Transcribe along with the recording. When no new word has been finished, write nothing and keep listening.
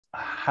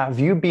have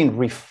you been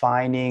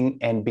refining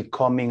and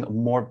becoming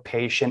more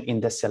patient in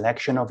the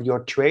selection of your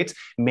trades?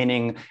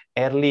 Meaning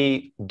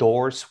early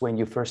doors when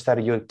you first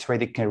started your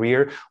trading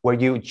career, were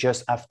you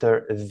just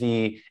after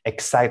the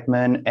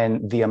excitement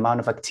and the amount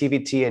of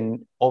activity,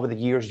 and over the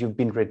years you've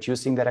been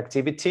reducing that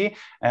activity?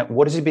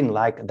 What has it been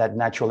like, that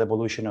natural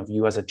evolution of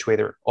you as a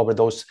trader over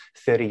those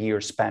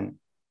 30-year span?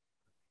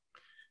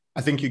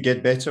 I think you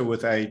get better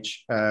with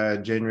age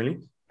generally.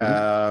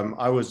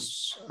 I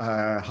was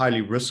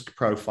highly risk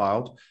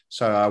profiled.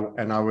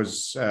 I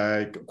was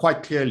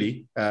quite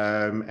clearly,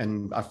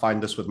 and I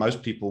find this with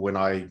most people when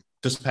I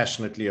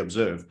dispassionately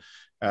observe,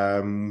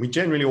 we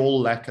generally all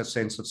lack a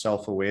sense of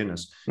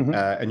self-awareness,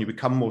 and you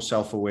become more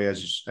self-aware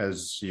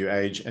as you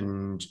age,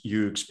 and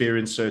you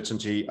experience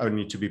certainty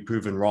only to be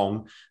proven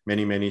wrong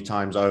many, many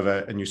times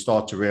over. And you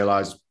start to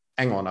realize,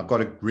 hang on, I've got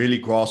to really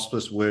grasp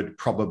this word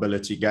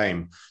probability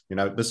game.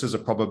 This is a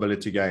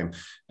probability game.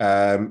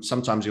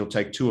 Sometimes you'll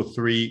take 2 or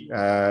 3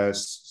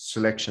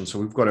 selections. So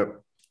we've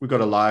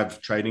got a live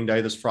trading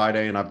day this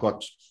Friday, and I've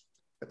got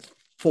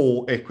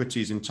 4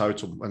 equities in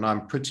total. And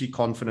I'm pretty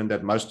confident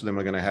that most of them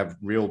are going to have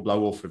real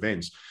blow-off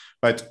events.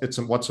 But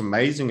what's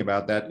amazing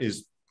about that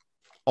is,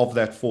 of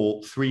that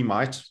 4, 3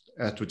 might.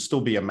 It would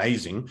still be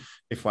amazing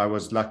if I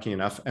was lucky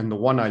enough. And the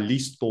one I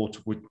least thought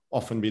would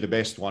often be the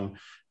best one.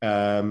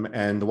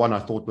 And the one I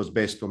thought was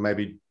best will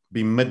maybe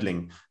be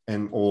middling,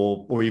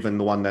 or even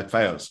the one that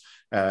fails.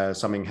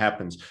 Something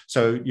happens.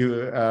 So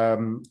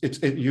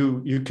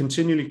you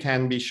continually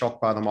can be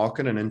shocked by the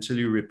market, and until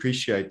you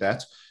appreciate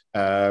that,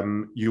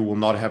 you will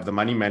not have the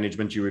money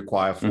management you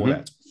require for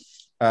that.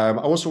 I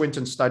also went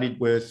and studied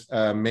with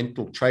a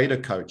mental trader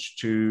coach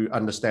to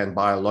understand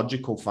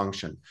biological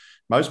function.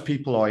 Most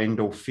people are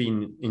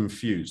endorphin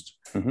infused.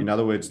 In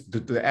other words,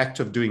 the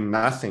act of doing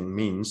nothing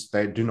means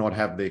they do not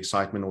have the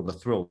excitement or the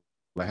thrill.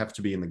 They have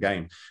to be in the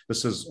game.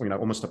 This is,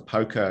 almost a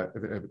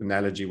poker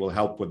analogy will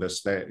help with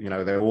this.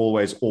 They're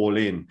always all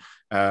in.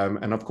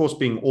 And of course,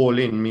 being all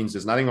in means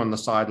there's nothing on the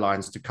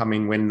sidelines to come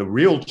in when the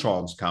real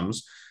chance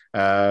comes.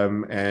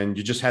 And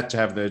you just had to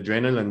have the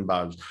adrenaline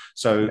buzz.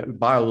 So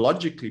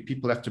biologically,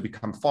 people have to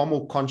become far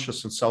more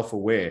conscious and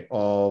self-aware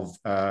of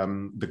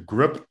the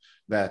grip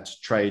that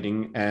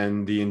trading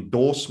and the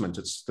endorsement.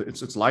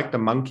 It's like the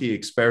monkey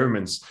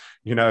experiments,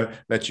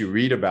 that you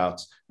read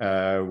about,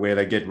 where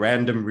they get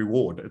random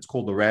reward. It's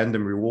called the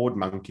random reward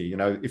monkey.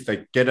 If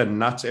they get a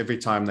nut every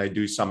time they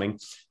do something,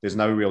 there's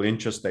no real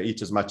interest. They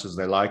eat as much as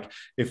they like.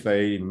 If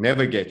they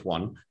never get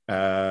one,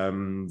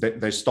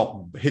 they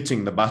stop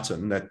hitting the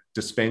button that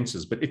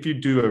dispenses. But if you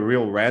do a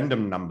real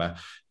random number,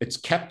 it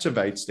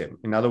captivates them.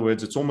 In other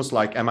words, it's almost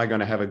like, am I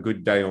going to have a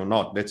good day or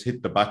not? Let's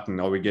hit the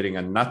button. Are we getting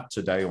a nut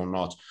today or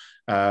not?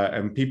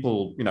 And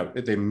people,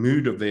 their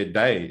mood of their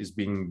day is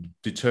being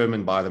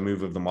determined by the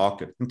move of the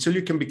market. Until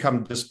you can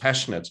become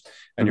dispassionate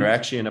and you're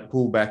actually in a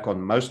pullback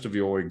on most of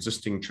your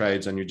existing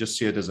trades, and you just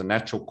see it as a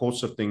natural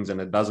course of things,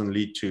 and it doesn't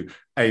lead to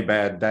a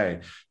bad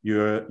day,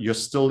 you're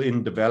still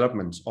in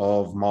development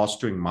of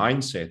mastering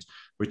mindset,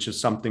 which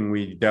is something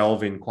we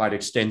delve in quite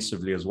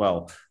extensively as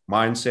well.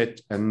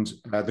 Mindset. And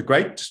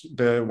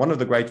one of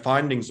the great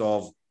findings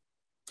of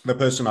the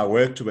person I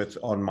worked with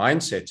on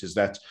mindset is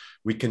that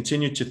we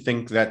continue to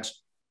think that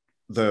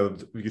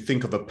you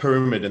think of a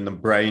pyramid and the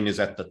brain is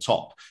at the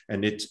top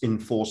and it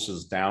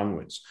enforces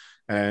downwards.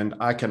 And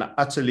I can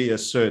utterly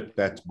assert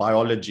that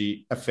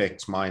biology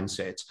affects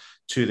mindset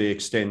to the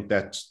extent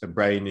that the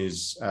brain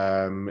is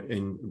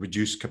in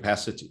reduced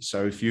capacity.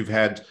 So if you've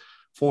had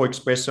 4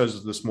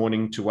 espressos this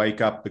morning to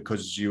wake up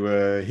because you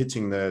were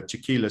hitting the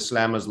tequila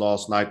slammers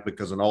last night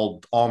because an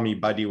old army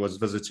buddy was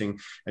visiting,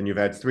 and you've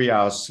had 3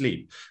 hours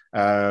sleep,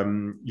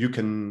 you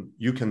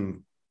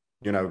can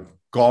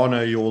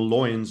garner your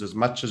loins as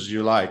much as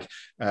you like,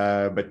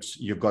 but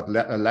you've got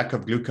a lack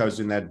of glucose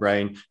in that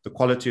brain. The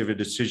quality of your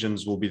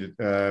decisions will be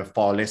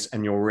far less,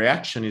 and your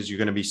reaction is you're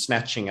going to be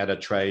snatching at a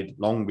trade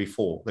long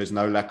before. There's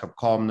no lack of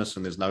calmness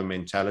and there's no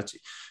mentality.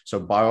 So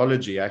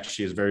biology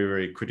actually is very,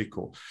 very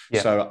critical.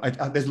 Yeah. So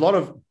there's a lot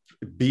of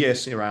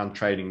BS around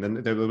trading.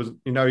 Then there was,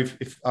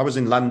 if I was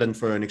in London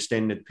for an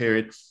extended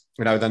period,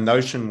 the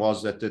notion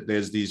was that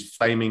there's these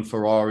flaming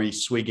Ferrari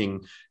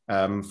swigging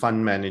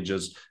fund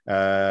managers who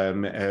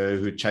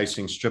are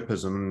chasing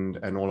strippers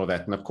and all of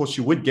that. And of course,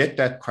 you would get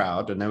that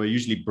crowd, and they were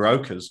usually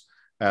brokers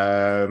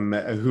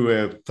who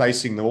were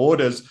placing the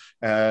orders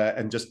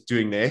and just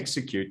doing the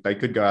execute. They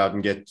could go out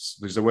and get,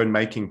 because they weren't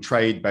making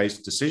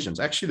trade-based decisions.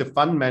 Actually, the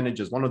fund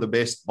manager is one of the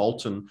best,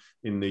 Bolton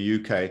in the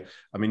UK.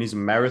 I mean, he's a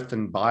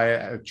marathon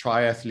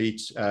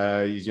triathlete.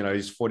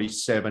 He's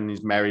 47.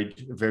 He's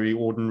married, very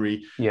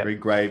ordinary, very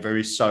grey,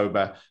 very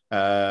sober,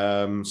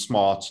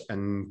 smart,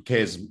 and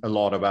cares a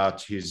lot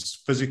about his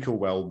physical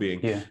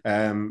well-being.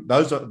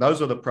 Those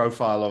are the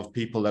profile of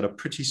people that are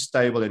pretty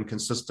stable and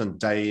consistent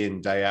day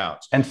in, day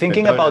out. And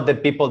thinking about the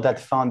people that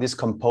found this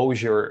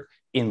composure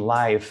in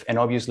life, and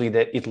obviously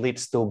that it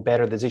leads to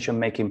better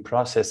decision-making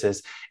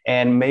processes.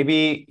 And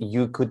maybe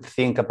you could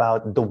think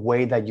about the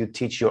way that you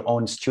teach your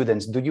own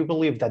students. Do you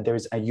believe that there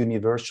is a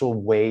universal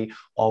way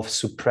of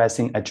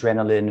suppressing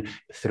adrenaline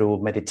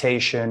through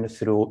meditation,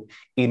 through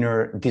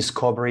inner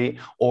discovery?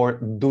 Or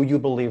do you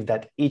believe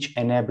that each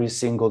and every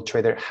single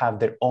trader have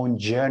their own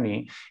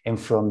journey, and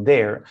from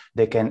there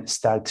they can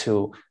start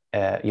to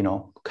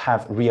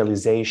have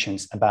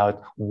realizations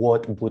about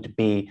what would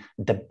be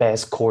the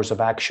best course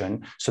of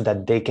action, so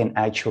that they can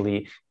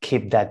actually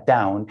keep that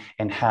down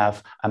and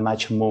have a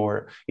much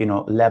more,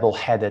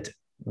 level-headed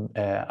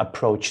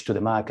approach to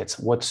the markets?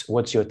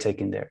 What's your take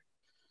in there?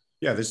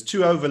 Yeah, there's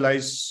two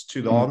overlays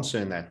to the answer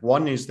in that.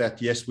 One is that,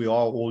 yes, we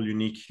are all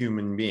unique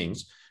human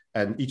beings,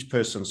 and each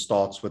person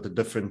starts with a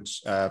different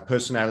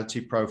personality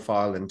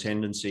profile and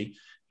tendency.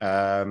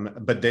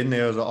 But then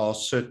there are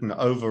certain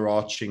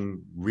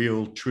overarching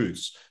real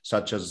truths,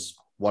 such as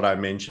what I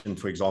mentioned,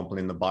 for example,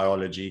 in the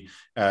biology,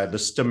 the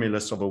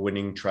stimulus of a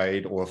winning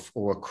trade or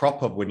a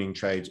crop of winning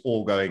trades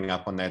all going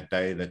up on that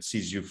day that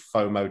sees you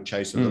FOMO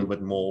chase a little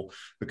bit more,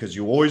 because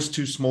you're always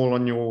too small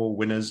on your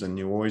winners and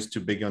you're always too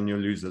big on your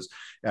losers.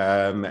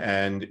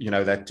 And,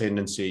 that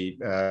tendency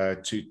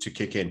to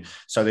kick in.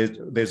 So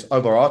there's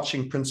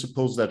overarching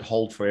principles that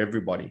hold for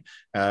everybody.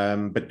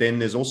 But then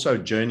there's also a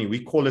journey. We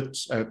call it,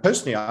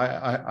 personally,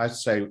 I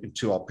say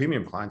to our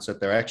premium clients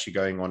that they're actually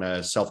going on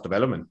a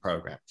self-development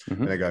program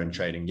when they go in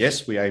trading.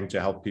 Yes, we aim to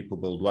help people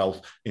build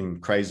wealth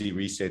in crazy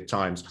reset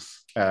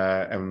times.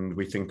 And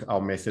we think our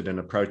method and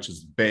approach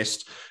is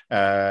best.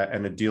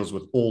 And it deals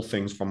with all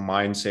things from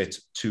mindset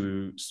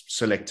to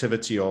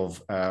selectivity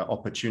of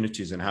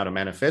opportunities and how to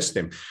manifest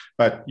them.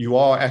 But you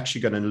are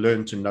actually going to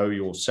learn to know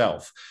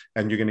yourself,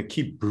 and you're going to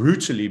keep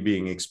brutally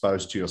being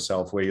exposed to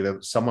yourself,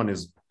 where someone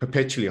is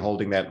perpetually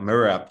holding that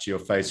mirror up to your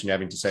face and you're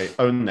having to say,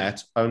 own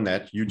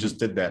that, you just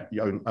did that,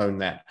 you own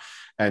that.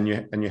 And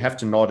you have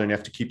to nod and you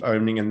have to keep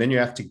owning, and then you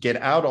have to get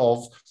out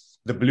of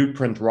the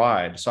blueprint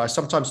ride. So I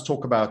sometimes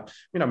talk about,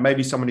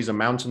 maybe somebody's a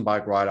mountain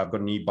bike rider. I've got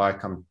an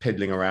e-bike. I'm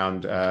pedaling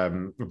around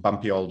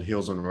bumpy old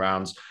hills and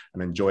rounds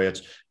and enjoy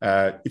it.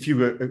 If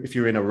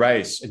you're in a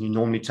race and you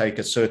normally take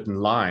a certain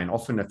line,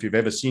 often if you've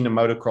ever seen a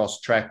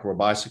motocross track or a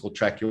bicycle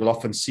track, you'll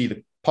often see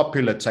the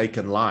popular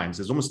taken lines.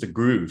 There's almost a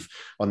groove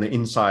on the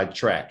inside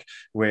track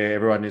where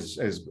everyone is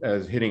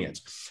hitting it.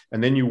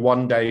 And then you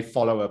one day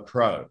follow a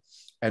pro.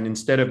 And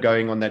instead of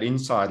going on that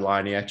inside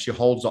line, he actually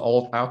holds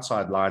the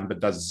outside line,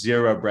 but does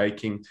zero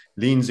braking,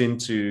 leans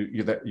into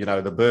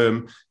the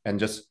berm and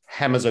just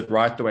hammers it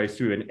right the way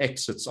through and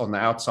exits on the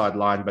outside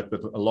line, but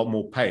with a lot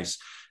more pace.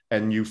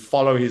 And you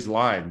follow his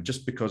line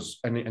just because,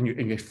 and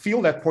you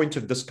feel that point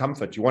of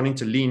discomfort. You're wanting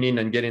to lean in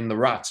and get in the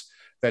rut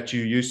that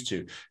you used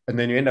to. And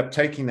then you end up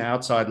taking the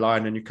outside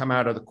line and you come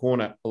out of the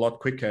corner a lot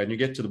quicker and you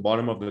get to the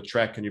bottom of the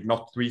track and you've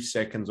knocked 3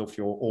 seconds off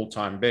your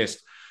all-time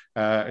best.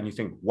 And you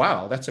think,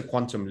 wow, that's a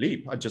quantum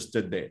leap I just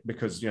did there,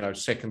 because,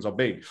 seconds are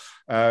big.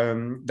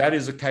 That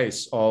is a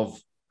case of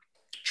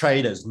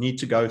traders need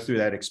to go through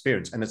that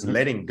experience. And it's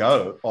letting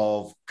go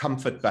of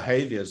comfort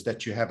behaviors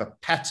that you have a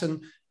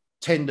pattern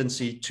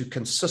tendency to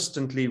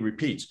consistently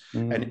repeat.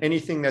 And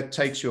anything that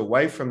takes you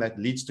away from that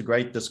leads to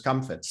great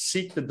discomfort.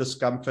 Seek the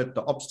discomfort.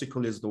 The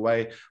obstacle is the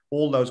way.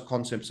 All those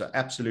concepts are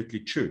absolutely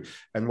true.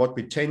 And what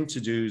we tend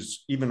to do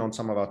is, even on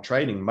some of our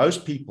trading,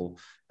 most people,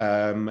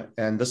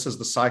 and this is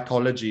the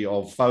psychology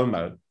of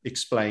FOMO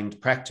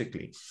explained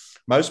practically,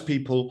 most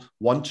people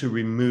want to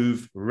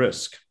remove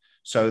risk.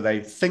 So they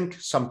think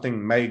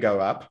something may go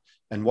up,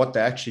 and what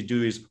they actually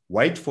do is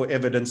wait for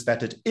evidence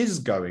that it is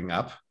going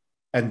up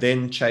and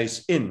then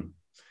chase in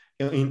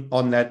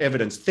on that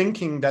evidence,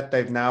 thinking that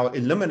they've now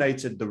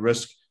eliminated the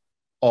risk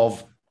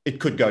of it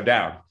could go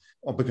down,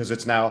 or because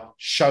it's now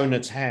shown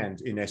its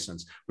hand, in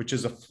essence, which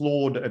is a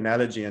flawed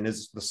analogy and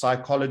is the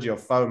psychology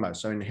of FOMO.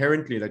 So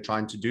inherently, they're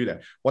trying to do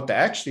that. What they're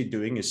actually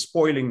doing is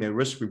spoiling their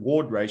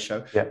risk-reward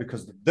ratio,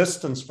 because the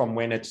distance from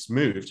when it's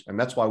moved, and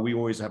that's why we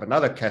always have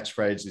another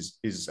catchphrase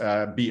is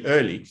be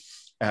early.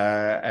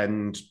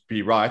 And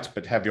be right,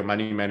 but have your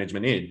money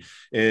management in,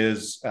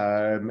 is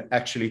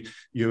actually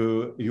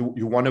you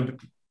want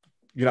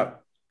to,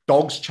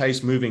 dogs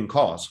chase moving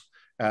cars.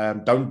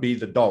 Don't be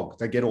the dog.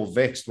 They get all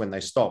vexed when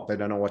they stop. They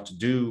don't know what to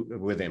do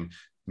with them.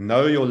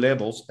 Know your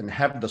levels and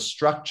have the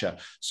structure.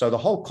 So the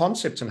whole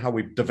concept and how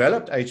we've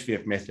developed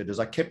HVF method is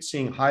I kept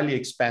seeing highly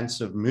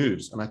expansive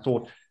moves, and I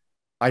thought,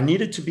 I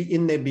needed to be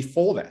in there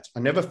before that. I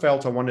never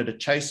felt I wanted to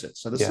chase it.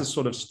 So this is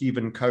sort of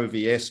Stephen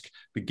Covey-esque,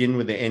 begin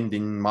with the end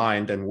in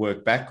mind and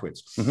work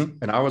backwards.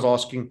 And I was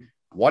asking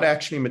what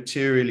actually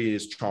materially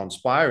is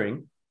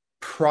transpiring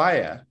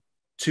prior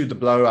to the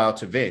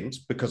blowout event,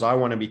 because I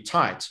want to be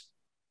tight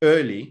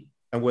early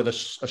and with a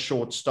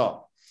short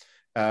stop.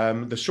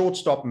 The short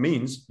stop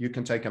means you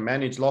can take a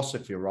managed loss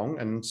if you're wrong.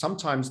 And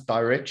sometimes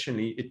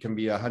directionally, it can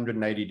be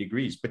 180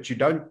 degrees, but you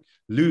don't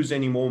lose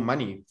any more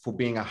money for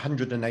being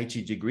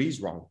 180 degrees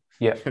wrong.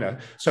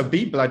 So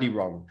be bloody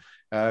wrong.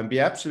 Be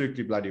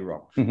absolutely bloody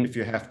wrong if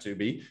you have to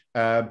be,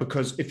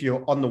 because if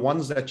you're on the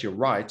ones that you're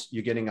right,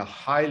 you're getting a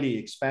highly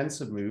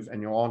expansive move and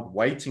you aren't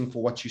waiting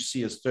for what you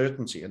see as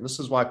certainty. And this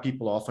is why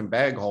people are often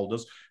bag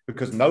holders,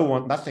 because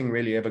nothing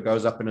really ever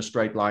goes up in a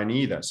straight line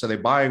either. So they're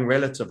buying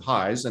relative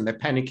highs and they're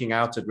panicking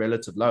out at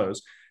relative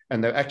lows,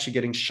 and they're actually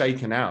getting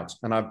shaken out.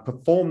 And I've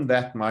performed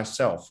that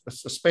myself, a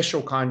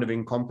special kind of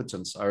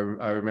incompetence, I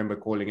remember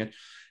calling it.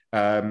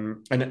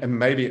 And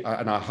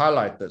I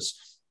highlight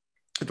this.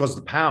 It was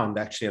the pound,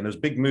 actually, and there was a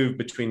big move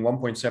between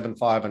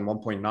 1.75 and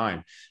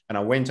 1.9. And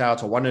I went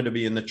out, I wanted to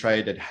be in the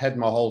trade. It had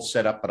my whole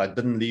setup, but I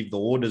didn't leave the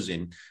orders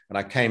in. And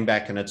I came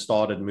back and it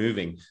started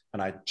moving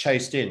and I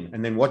chased in.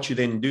 And then what you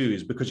then do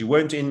is, because you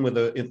weren't in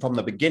from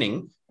the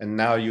beginning, and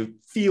now you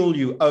feel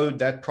you owed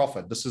that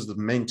profit. This is the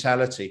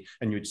mentality.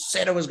 And you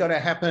said it was going to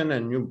happen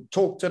and you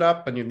talked it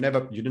up and you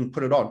didn't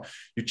put it on.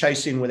 You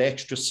chase in with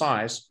extra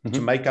size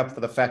to make up for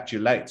the fact you're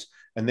late.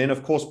 And then,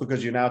 of course,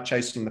 because you're now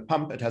chasing the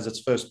pump, it has its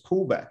first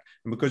pullback.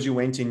 And because you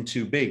went in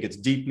too big, it's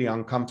deeply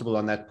uncomfortable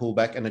on that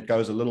pullback and it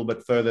goes a little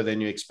bit further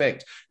than you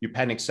expect. You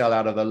panic sell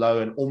out of the low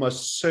and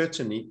almost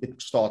certainly it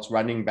starts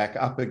running back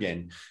up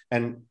again.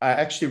 And I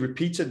actually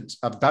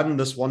I've done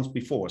this once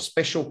before, a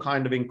special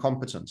kind of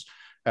incompetence.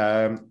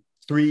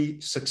 3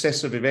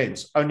 successive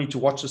events, only to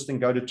watch this thing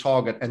go to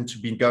target and to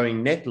be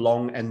going net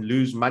long and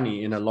lose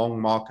money in a long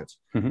market.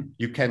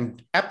 You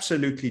can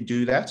absolutely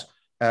do that.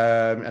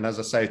 And as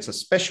I say, it's a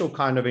special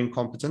kind of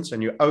incompetence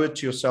and you owe it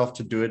to yourself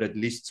to do it at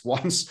least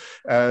once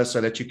so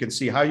that you can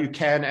see how you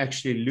can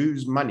actually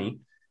lose money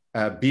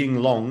being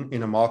long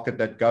in a market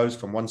that goes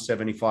from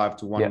 175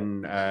 to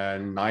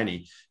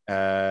 190.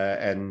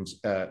 And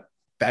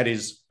that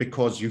is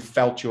because you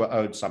felt you were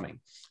owed something,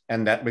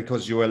 and that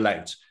because you were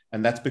late,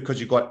 and that's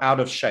because you got out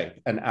of shape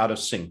and out of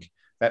sync.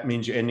 That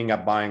means you're ending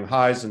up buying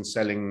highs and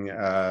selling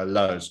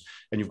lows,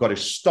 and you've got to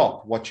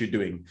stop what you're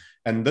doing.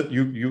 And that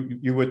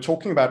you were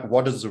talking about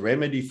what is the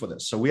remedy for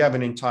this. So we have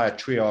an entire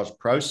triage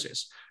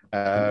process,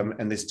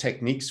 and there's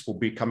techniques for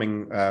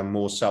becoming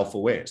more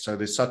self-aware. So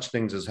there's such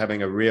things as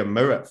having a rear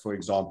mirror, for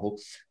example,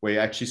 where you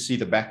actually see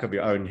the back of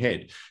your own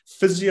head.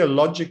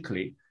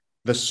 Physiologically,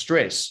 the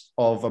stress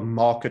of a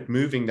market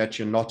moving that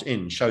you're not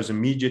in shows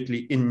immediately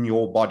in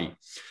your body.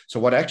 So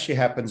what actually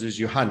happens is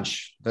you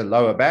hunch the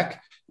lower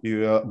back,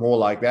 you're more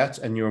like that,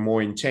 and you're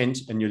more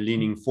intent, and you're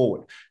leaning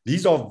forward.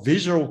 These are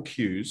visual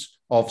cues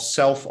of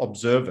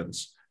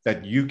self-observance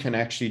that you can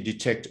actually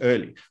detect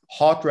early.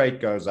 Heart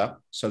rate goes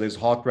up, so there's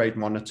heart rate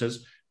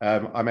monitors.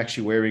 I'm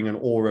actually wearing an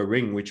Aura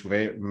ring, which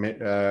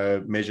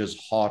measures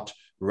heart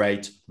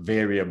rate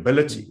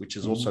variability, which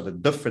is also the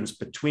difference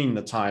between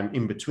the time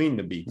in between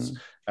the beats,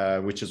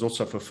 which is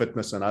also for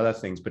fitness and other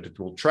things, but it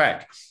will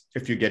track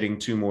if you're getting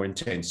too more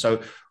intense.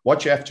 So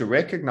what you have to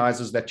recognize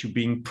is that you're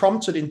being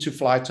prompted into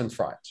flight and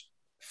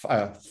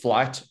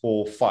flight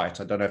or fight.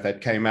 I don't know if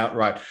that came out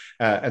right.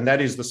 And that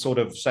is the sort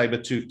of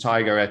saber-toothed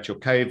tiger at your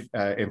cave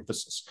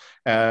emphasis.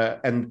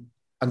 And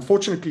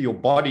unfortunately, your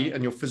body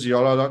and your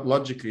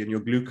physiologically and your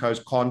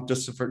glucose can't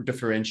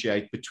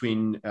differentiate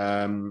between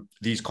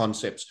these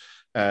concepts.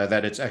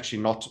 That it's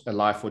actually not a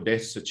life or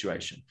death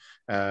situation,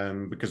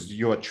 because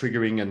you are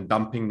triggering and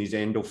dumping these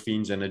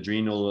endorphins and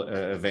adrenal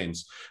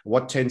events.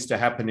 What tends to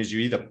happen is you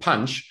either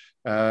punch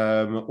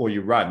or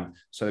you run.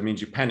 So that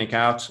means you panic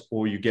out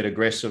or you get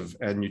aggressive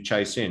and you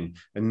chase in.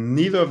 And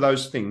neither of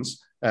those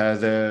things,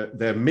 the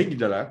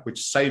amygdala,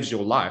 which saves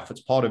your life,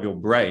 it's part of your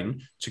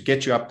brain to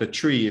get you up the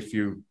tree if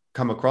you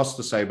come across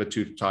the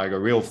saber-toothed tiger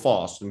real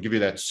fast and give you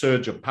that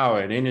surge of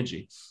power and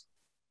energy,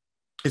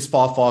 is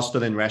far faster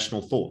than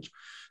rational thought.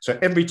 So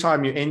every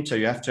time you enter,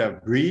 you have to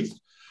have breathed,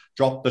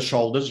 drop the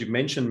shoulders. You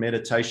mentioned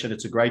meditation.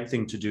 It's a great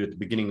thing to do at the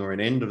beginning or an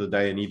end of the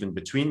day and even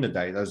between the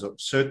day. Those are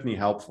certainly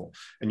helpful.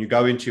 And you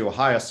go into your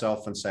higher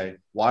self and say,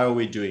 why are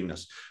we doing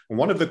this? And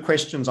one of the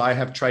questions I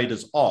have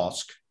traders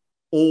ask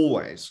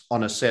always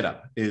on a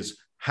setup is,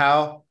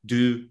 how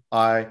do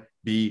I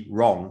be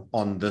wrong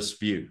on this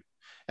view?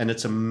 And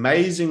it's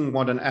amazing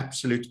what an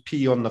absolute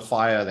pea on the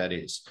fire that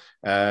is.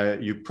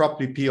 You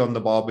properly pee on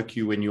the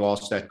barbecue when you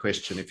ask that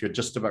question, if you're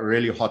just about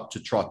really hot to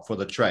trot for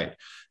the trade.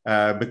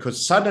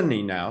 Because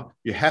suddenly now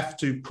you have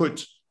to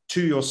put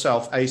to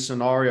yourself a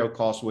scenario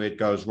cast where it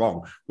goes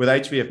wrong. With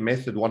HVF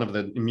method, one of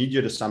the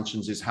immediate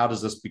assumptions is, how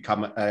does this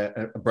become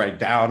a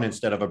breakdown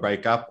instead of a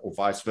breakup, or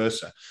vice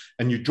versa?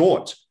 And you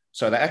draw it.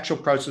 So the actual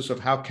process of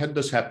how can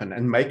this happen,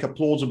 and make a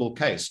plausible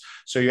case.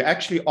 So you're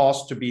actually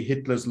asked to be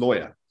Hitler's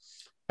lawyer.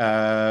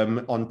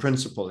 On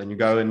principle, and you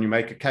go and you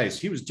make a case.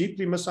 He was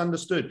deeply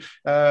misunderstood.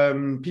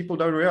 People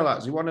don't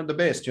realize he wanted the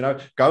best.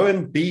 Go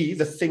and be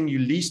the thing you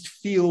least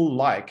feel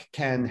like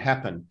can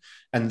happen.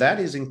 And that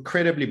is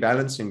incredibly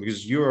balancing,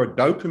 because you're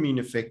dopamine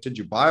affected,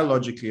 you're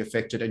biologically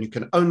affected, and you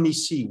can only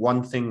see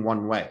one thing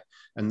one way.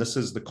 And this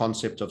is the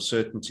concept of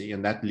certainty.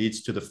 And that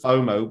leads to the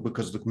FOMO,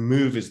 because the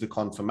move is the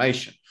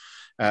confirmation.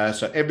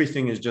 So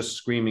everything is just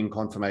screaming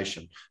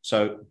confirmation.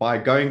 So by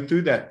going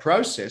through that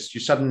process, you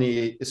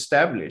suddenly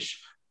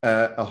establish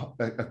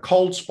a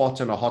cold spot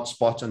and a hot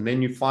spot, and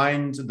then you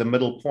find the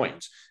middle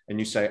point and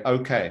you say,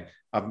 okay,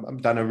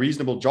 I've done a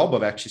reasonable job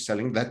of actually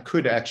selling. That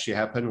could actually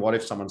happen. What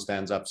if someone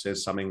stands up,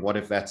 says something? What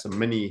if that's a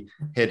mini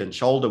head and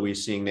shoulder we're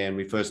seeing there and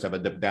we first have a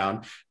dip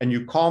down? And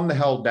you calm the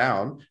hell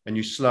down and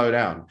you slow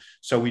down.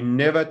 So we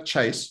never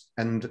chase.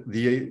 And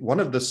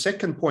one of the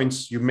second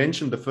points, you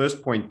mentioned the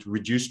first point,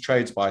 reduce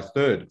trades by a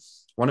third.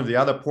 One of the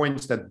other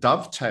points that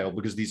dovetail,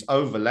 because these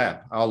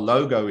overlap, our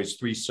logo is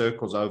 3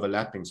 circles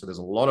overlapping. So there's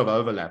a lot of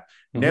overlap.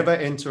 Never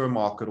enter a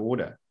market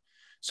order.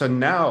 So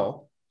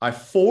now I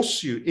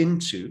force you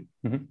into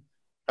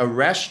a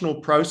rational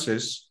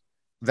process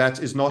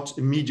that is not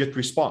immediate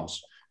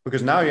response,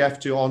 because now you have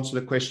to answer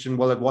the question,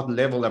 well, at what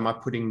level am I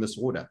putting this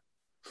order?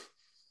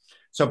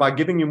 So by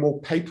giving you more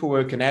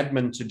paperwork and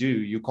admin to do,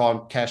 you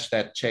can't cash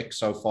that check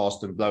so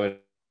fast and blow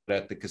it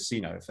at the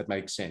casino, if it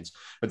makes sense.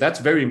 But that's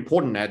very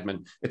important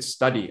admin. It's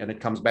study, and it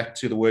comes back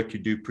to the work you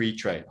do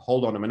pre-trade.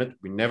 Hold on a minute.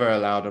 We never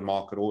allowed a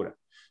market order.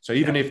 So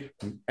even if,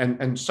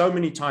 and so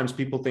many times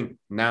people think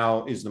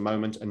now is the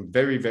moment, and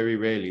very, very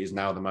rarely is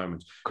now the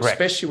moment. Correct.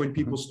 Especially when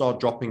people start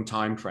dropping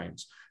time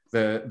frames.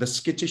 The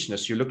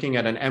skittishness, you're looking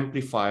at an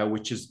amplifier,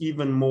 which is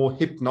even more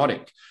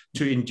hypnotic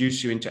to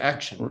induce you into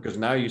action, because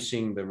now you're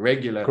seeing the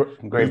regular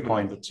great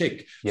point of the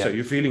tick. So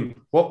you're feeling,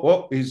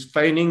 what is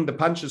feigning, the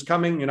punch is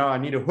coming, I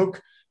need a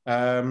hook,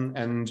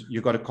 and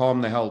you've got to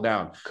calm the hell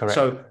down. Correct.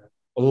 So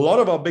a lot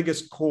of our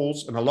biggest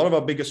calls and a lot of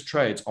our biggest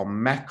trades are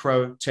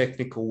macro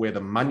technical, where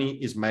the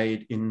money is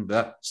made in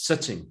the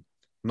sitting,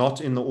 not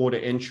in the order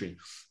entry.